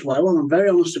nosy as well, and I'm very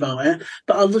honest about it.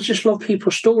 But I just love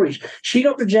people's stories. She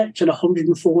got rejected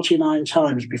 149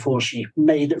 times before she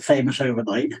made it famous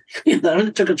overnight. And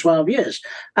it took her 12 years.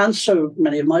 And so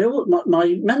many of my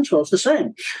mentors the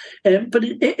same. But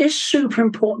it is super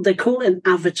important. They call it an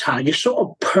avatar. You're sort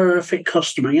of perfect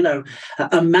customer.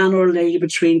 A man or a lady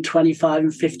between 25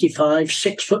 and 55.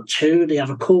 6'2", they have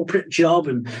a corporate job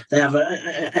and they have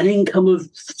an income of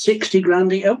 60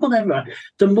 grand, or whatever.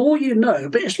 The more you know,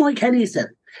 but it's like anything.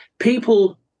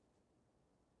 People,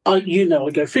 I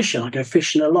go fishing. I go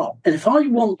fishing a lot. And if I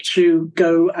want to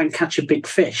go and catch a big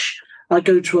fish, I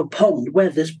go to a pond where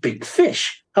there's big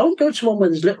fish. I won't go to one where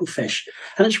there's little fish.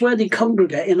 And it's where they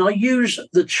congregate. And I use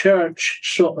the church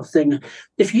sort of thing.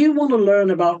 If you want to learn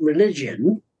about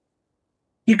religion,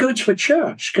 you go to a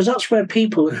church because that's where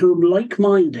people who are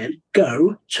like-minded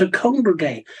go to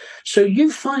congregate. So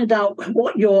you find out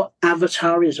what your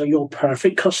avatar is, or your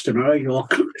perfect customer, or your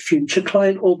future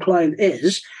client or client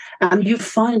is, and you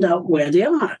find out where they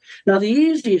are. Now, the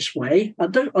easiest way, I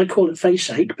call it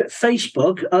FaceAche, but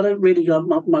Facebook, I don't really,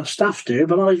 my staff do,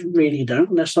 but I really don't,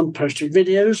 unless I'm posting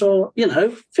videos or,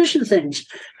 fishing things.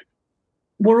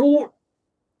 We're all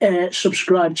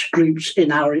subscribe to groups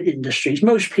in our industries,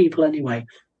 most people anyway.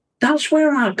 That's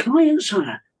where our clients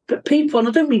are. But people, and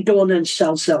I don't mean go on and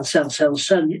sell.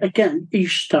 Again, you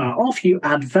start off, you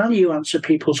add value, answer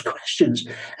people's questions.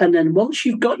 And then once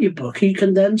you've got your book, you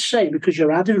can then say, because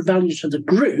you're adding value to the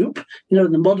group, the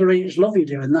moderators love you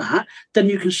doing that, then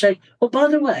you can say, oh, by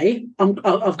the way,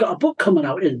 I've got a book coming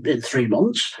out in 3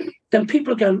 months. Then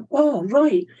people are going, oh,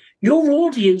 right. Your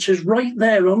audience is right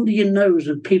there under your nose,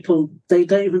 and people, they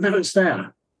don't even know it's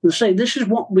there. They say, this is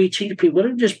what we teach people. We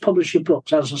don't just publish your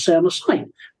books, as I say on the site.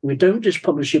 We don't just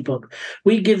publish your book.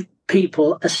 We give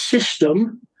people a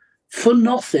system for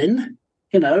nothing,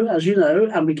 as you know,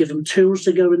 and we give them tools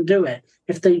to go and do it.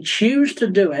 If they choose to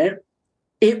do it,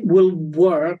 it will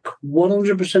work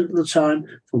 100% of the time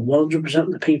for 100%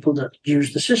 of the people that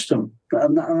use the system.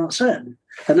 And that's it.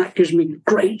 And that gives me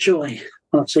great joy.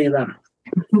 I'll say that.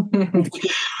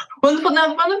 Wonderful.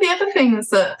 Now, one of the other things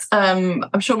that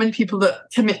I'm sure many people that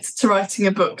commit to writing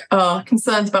a book are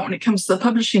concerned about when it comes to the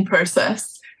publishing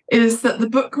process is that the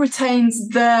book retains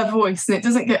their voice and it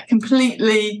doesn't get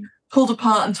completely pulled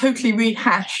apart and totally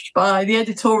rehashed by the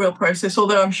editorial process,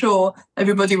 although I'm sure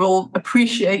everybody will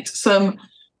appreciate some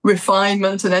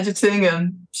refinement and editing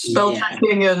and spell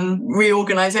checking and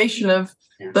reorganization of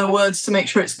their words to make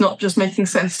sure it's not just making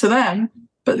sense to them.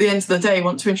 But at the end of the day,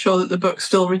 want to ensure that the book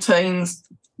still retains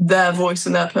their voice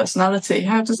and their personality.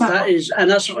 How does that work?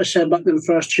 And that's what I said about the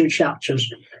first 2 chapters,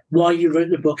 why you wrote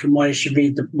the book and why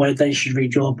they should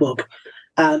read your book.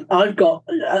 And I've got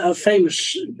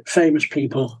famous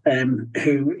people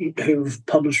who've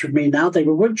published with me now. They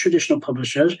weren't traditional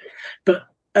publishers, but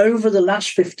over the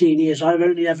last 15 years, I've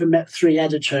only ever met 3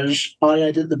 editors. I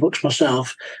edit the books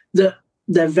myself. That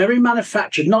they're very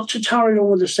manufactured, not to tar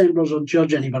all with the same brush or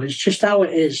judge anybody. It's just how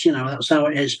it is, that's how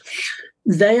it is.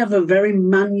 They have a very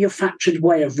manufactured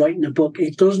way of writing a book.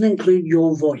 It doesn't include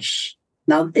your voice.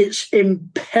 Now, it's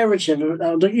imperative,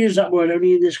 I don't use that word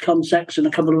only in this context and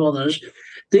a couple of others,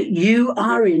 that you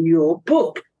are in your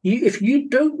book. If you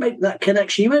don't make that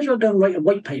connection, you may as well go and write a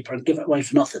white paper and give it away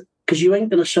for nothing, because you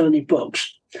ain't going to sell any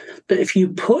books. But if you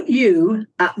put you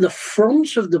at the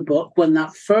front of the book, when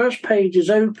that first page is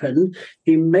open,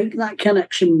 you make that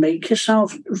connection, make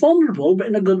yourself vulnerable, but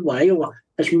in a good way, or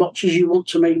as much as you want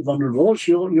to make vulnerable, it's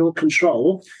your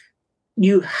control.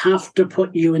 You have to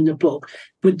put you in the book.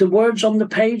 With the words on the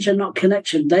page, they're not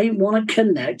connected. They want to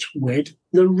connect with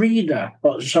the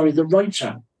the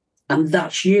writer. And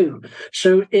that's you.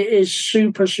 So it is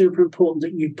super, super important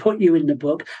that you put you in the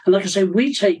book. And like I say,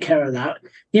 we take care of that.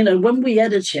 When we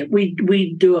edit it,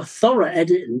 we do a thorough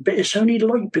editing, but it's only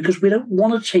light because we don't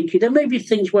want to take it. There may be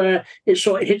things where it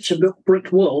sort of hits a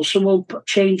brick wall, so we'll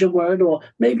change a word or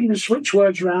maybe even switch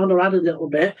words around or add a little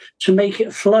bit to make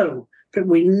it flow. But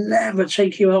we never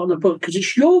take you out on the book because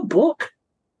it's your book.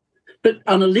 But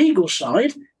on a legal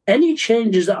side, any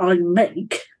changes that I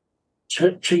make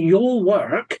to your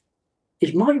work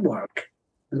is my work,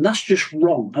 and that's just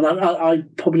wrong. And I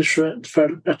publish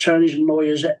for attorneys and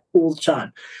lawyers all the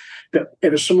time. But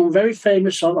it was someone very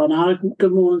famous on our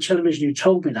Good Morning Television who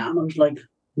told me that, and I was like,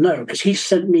 no, because he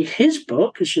sent me his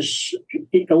book. It's just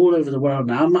all over the world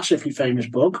now, massively famous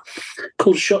book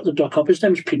called Shut the Duck Up. His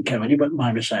name is Pete Cohen. He won't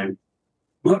mind me saying.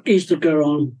 Well, he's the girl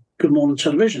on Good Morning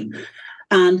Television.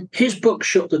 And his book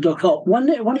shut the duck up. When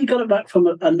he got it back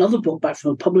from another book back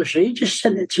from a publisher, he just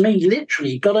sent it to me,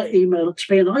 literally, got an email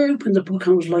to me, and I opened the book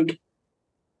and I was like,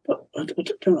 I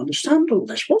don't understand all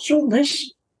this. What's all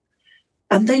this?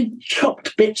 And they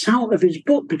chopped bits out of his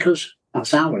book because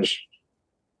that's ours.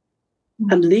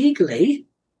 And legally,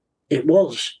 it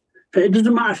was. But it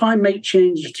doesn't matter if I make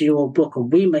changes to your book or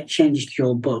we make changes to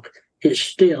your book, it's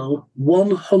still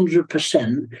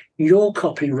 100% your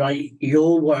copyright,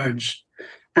 your words.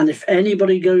 And if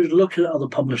anybody goes looking at other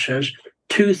publishers,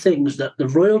 two things: that the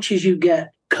royalties you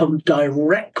get come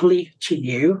directly to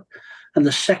you, and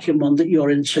the second one, that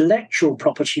your intellectual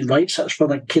property rights, that's for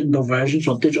like Kindle versions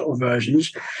or digital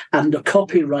versions, and the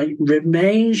copyright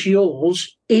remains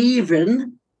yours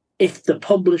even if the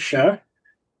publisher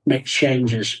makes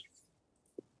changes.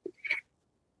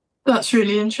 That's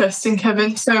really interesting,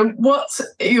 Kevin. So what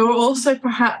you're also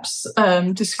perhaps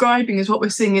describing is what we're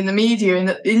seeing in the media, and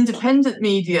that independent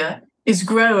media is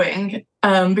growing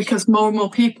because more and more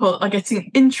people are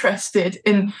getting interested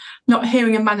in not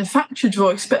hearing a manufactured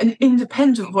voice, but an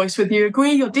independent voice. Whether you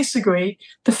agree or disagree,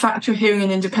 the fact you're hearing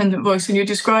an independent voice, and you're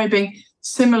describing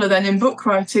similar then in book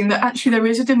writing, that actually there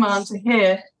is a demand to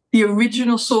hear the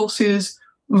original source's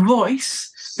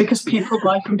voice because people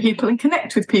like people and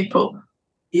connect with people.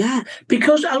 Yeah,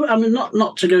 because I mean,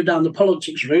 not to go down the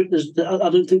politics route. I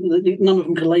don't think that none of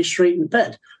them can lay straight in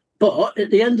bed. But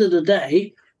at the end of the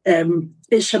day,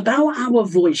 it's about our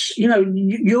voice. You know,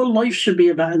 your life should be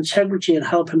about integrity and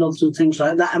helping others and things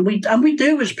like that. And we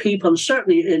do as people, and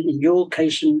certainly in your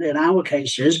case and in our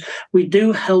cases, we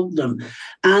do help them.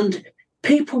 And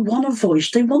people want a voice.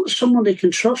 They want someone they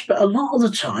can trust. But a lot of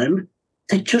the time,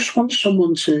 they just want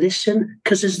someone to listen,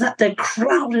 because they're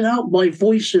crowded out by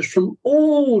voices from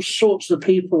all sorts of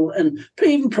people, and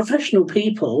even professional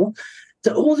people,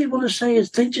 that all they want to say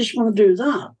is they just want to do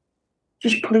that.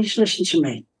 Just please listen to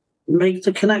me. Make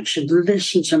the connection.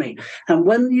 Listen to me. And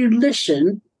when you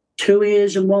listen, 2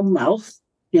 ears and 1 mouth,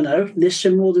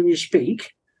 listen more than you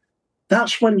speak,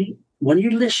 that's when you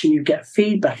listen, you get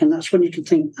feedback, and that's when you can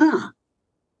think,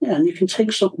 yeah, and you can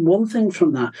take one thing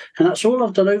from that. And that's all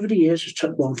I've done over the years, is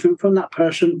took one thing from that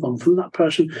person,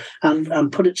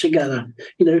 and put it together.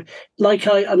 Like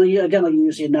I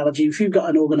use the analogy, if you've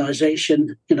got an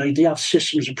organization, they have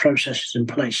systems and processes in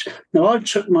place. Now, I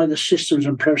took the systems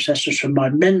and processes from my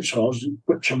mentors,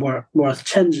 which are worth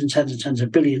tens and tens and tens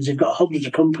of billions. They've got hundreds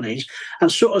of companies,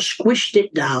 and sort of squished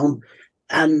it down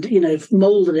and,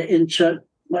 molded it into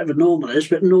whatever normal is,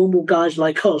 but normal guys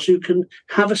like us who can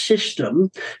have a system.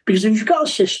 Because if you've got a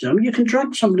system, you can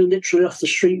drag somebody literally off the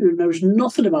street who knows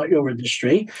nothing about your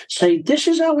industry, say, this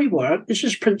is how we work, this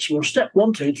is principle, step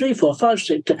 1, 2, 3, 4, 5,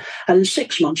 6, and in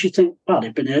 6 months you think, wow,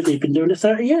 they've been doing it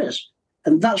 30 years.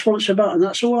 And that's what it's about, and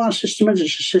that's all our system is.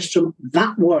 It's a system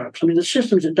that works. I mean, the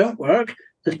systems that don't work,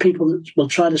 there's people that will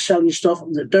try to sell you stuff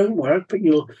that don't work, but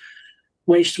you'll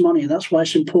waste money. That's why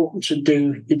it's important to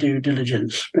do your due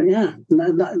diligence. But yeah,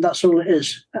 that's all it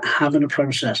is, having a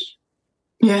process.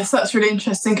 Yes, that's really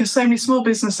interesting, because so many small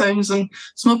business owners and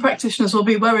small practitioners will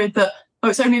be worried that,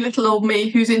 it's only little old me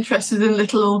who's interested in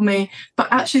little old me. But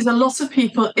actually, there's a lot of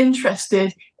people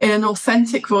interested in an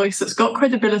authentic voice that's got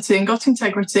credibility and got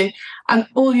integrity. And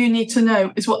all you need to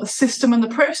know is what the system and the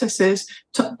process is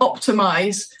to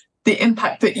optimize the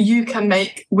impact that you can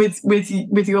make with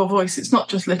your voice. It's not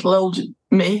just little old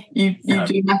me. You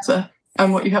do matter,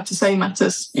 and what you have to say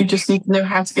matters. You just need to know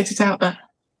how to get it out there.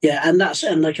 Yeah, and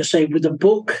like I say, with the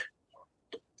book,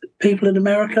 people in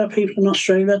America, people in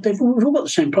Australia, we've all got the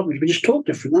same problems. We just talk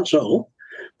different, that's all.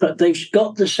 But they've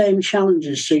got the same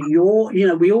challenges. So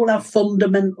we all have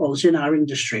fundamentals in our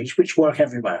industries which work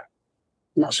everywhere.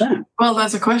 And that's it. Well,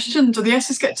 there's a question. Do the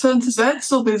S's get turned to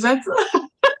Z's or the Z's?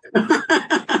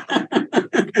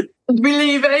 Do we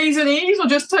leave A's and E's or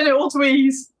just turn it all to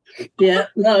E's? Yeah,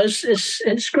 no,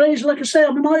 it's crazy. Like I say,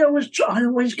 I mean, I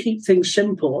always keep things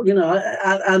simple,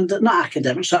 and not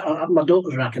academics. My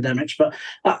daughters are academics, but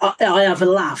I have a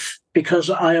laugh, because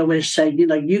I always say,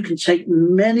 you can take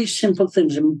many simple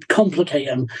things and complicate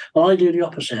them. Well, I do the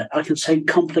opposite. I can take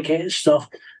complicated stuff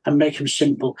and make them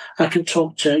simple. I can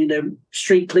talk to,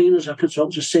 street cleaners. I can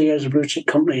talk to CEOs of boutique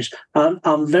companies.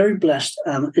 I'm very blessed.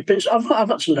 I've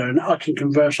had to learn. I can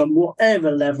converse on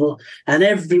whatever level, and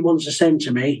everyone's the same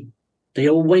to me. They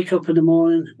all wake up in the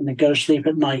morning and they go to sleep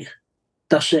at night.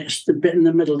 That's it. It's the bit in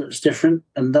the middle that's different,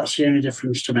 and that's the only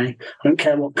difference to me. I don't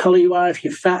care what colour you are, if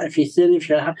you're fat, if you're thin, if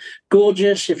you're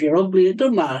gorgeous, if you're ugly, it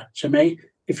doesn't matter to me.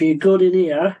 If you're good in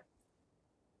here,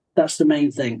 that's the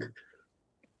main thing.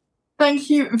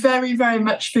 Thank you very, very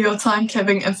much for your time,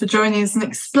 Kevin, and for joining us and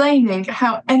explaining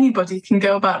how anybody can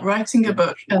go about writing a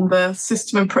book and the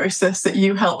system and process that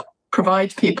you help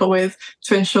provide people with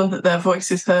to ensure that their voice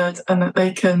is heard and that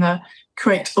they can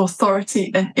create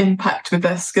authority and impact with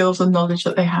their skills and knowledge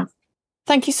that they have.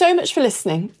 Thank you so much for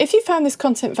listening. If you found this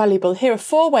content valuable, here are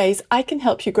 4 ways I can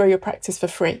help you grow your practice for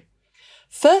free.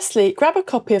 Firstly, grab a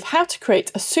copy of How to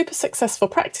Create a Super Successful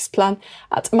Practice Plan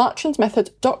at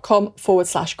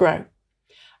marchlandmethod.com/grow.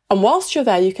 And whilst you're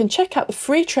there, you can check out the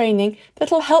free training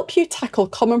that'll help you tackle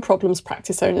common problems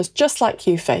practice owners just like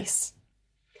you face.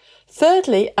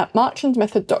 Thirdly, at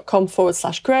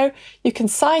marchlandmethod.com/grow, you can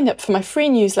sign up for my free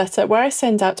newsletter where I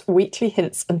send out weekly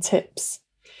hints and tips.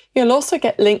 You'll also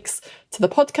get links to the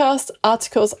podcast,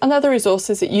 articles, and other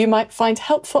resources that you might find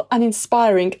helpful and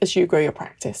inspiring as you grow your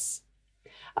practice.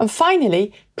 And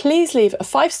finally, please leave a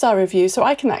 5-star review so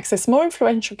I can access more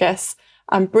influential guests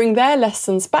and bring their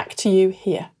lessons back to you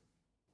here.